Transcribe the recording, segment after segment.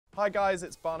Hi guys,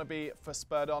 it's Barnaby for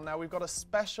Spurred On. Now we've got a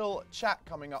special chat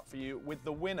coming up for you with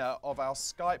the winner of our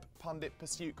Skype Pundit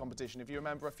Pursuit competition. If you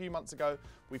remember, a few months ago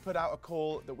we put out a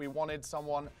call that we wanted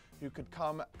someone who could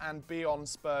come and be on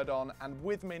Spurred On, and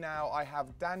with me now I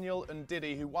have Daniel and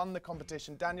Diddy, who won the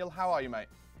competition. Daniel, how are you, mate?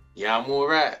 Yeah, I'm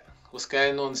alright. What's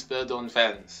going on, Spurred On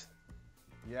fans?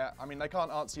 Yeah, I mean, they can't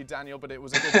answer you, Daniel, but it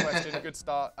was a good question, a good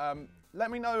start. Let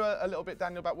me know a little bit,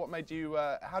 Daniel, about what made you,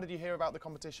 how did you hear about the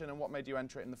competition and what made you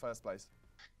enter it in the first place?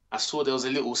 I saw there was a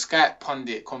little Skype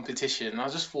Pundit competition. I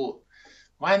just thought,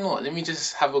 why not? Let me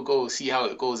just have a go, see how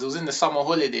it goes. It was in the summer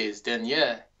holidays. Then,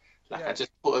 I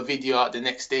just put a video out the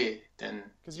next day. Then,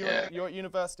 because you're at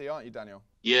university, aren't you, Daniel?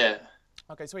 Yeah.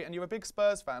 Okay, sweet. And you're a big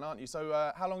Spurs fan, aren't you?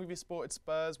 So how long have you supported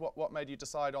Spurs? What made you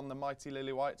decide on the mighty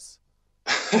Lily Whites?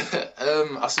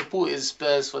 I supported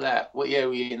Spurs for what year are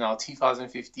we in now?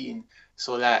 2015.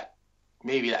 So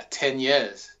maybe 10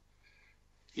 years.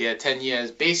 Yeah, 10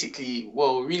 years. Basically,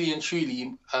 well, really and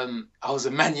truly, I was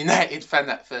a Man United fan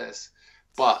at first,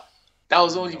 but that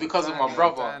was only because of my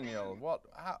brother. Daniel, what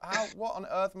on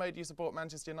earth made you support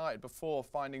Manchester United before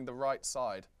finding the right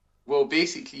side? Well,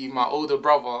 basically, my older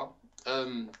brother,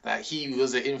 he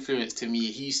was an influence to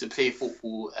me. He used to play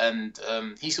football, and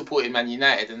he supported Man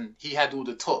United, and he had all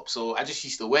the tops, so I just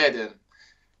used to wear them.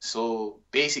 So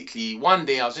basically, one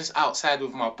day I was just outside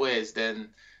with my boys. Then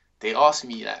they asked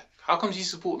me "How come you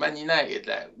support Man United?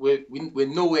 We're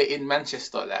nowhere in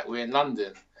Manchester. We're in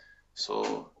London."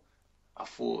 So I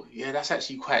thought, yeah, that's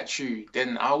actually quite true.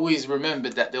 Then I always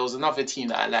remembered that there was another team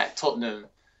that I liked, Tottenham.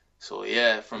 So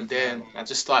yeah, from then I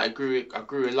just I grew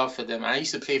a love for them. And I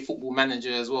used to play Football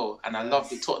Manager as well, and I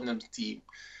loved the Tottenham team.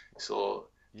 So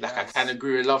I kind of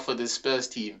grew a love for the Spurs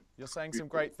team. You're saying some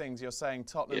great things. You're saying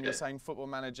Tottenham, you're saying Football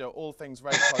Manager, all things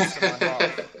very close to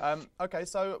my heart. Okay,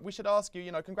 so we should ask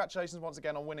you, congratulations once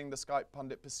again on winning the Skype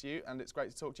Pundit Pursuit, and it's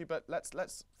great to talk to you, but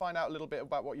let's find out a little bit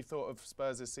about what you thought of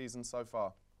Spurs this season so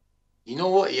far. You know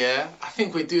what, yeah? I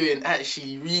think we're doing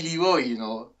actually really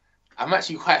well, I'm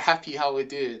actually quite happy how we're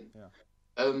doing.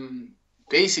 Yeah.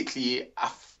 Basically,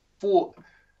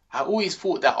 I always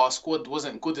thought that our squad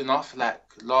wasn't good enough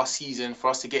last season for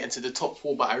us to get into the top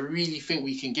four, but I really think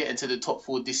we can get into the top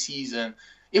four this season.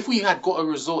 If we had got a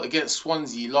result against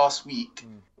Swansea last week,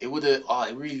 it would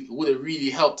have really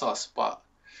helped us. But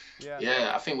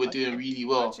yeah, I think we're doing really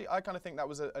well. Actually, I kind of think that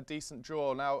was a decent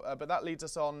draw now, but that leads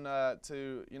us on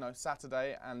to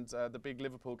Saturday and the big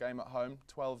Liverpool game at home,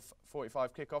 12:45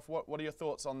 kickoff. What are your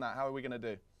thoughts on that? How are we going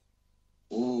to do?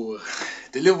 Ooh,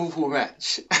 the Liverpool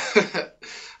match.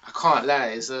 I can't lie,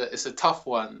 it's a tough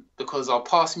one because our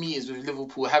past meetings with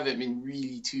Liverpool haven't been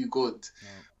really too good. No.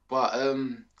 But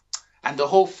and the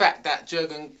whole fact that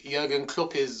Jurgen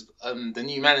Klopp is the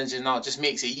new manager now just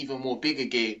makes it even more bigger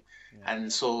game. Yeah.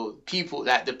 And so people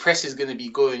the press is going to be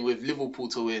going with Liverpool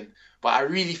to win. But I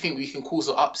really think we can cause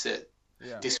an upset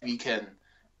this weekend.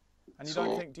 And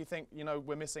do you think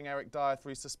we're missing Eric Dyer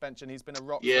through suspension? He's been a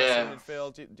rock for us in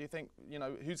midfield. Do you think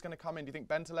who's going to come in? Do you think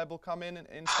Bentaleb will come in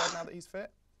instead now that he's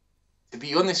fit? To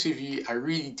be honest with you, I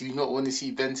really do not want to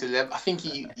see Bentaleb. I think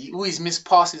he always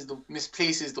misplaces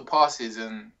the passes,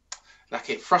 and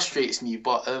it frustrates me.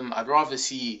 But I'd rather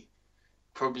see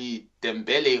probably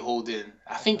Dembele holding.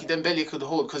 I think Dembele could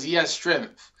hold because he has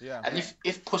strength. Yeah. And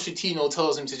if Pochettino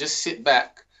tells him to just sit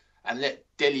back and let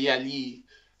Dele Alli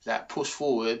push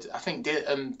forward, I think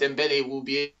Dembele will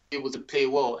be able to play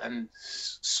well and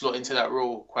slot into that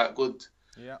role quite good.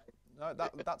 Yeah, no,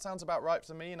 that sounds about right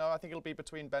to me. I think it'll be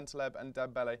between Bentaleb and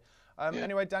Dembele.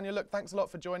 Anyway, Daniel, look, thanks a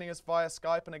lot for joining us via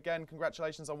Skype, and again,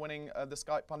 congratulations on winning the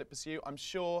Skype Pundit Pursuit. I'm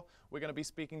sure we're going to be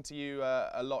speaking to you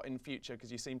a lot in future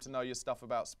because you seem to know your stuff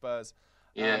about Spurs.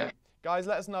 Yeah. Guys,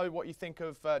 let us know what you think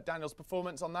of Daniel's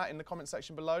performance on that in the comment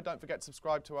section below. Don't forget to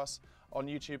subscribe to us on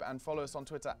YouTube and follow us on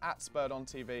Twitter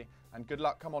 @SpurredOnTV. And good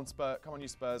luck. Come on, you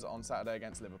Spurs, on Saturday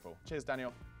against Liverpool. Cheers,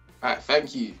 Daniel. All right,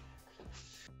 thank you.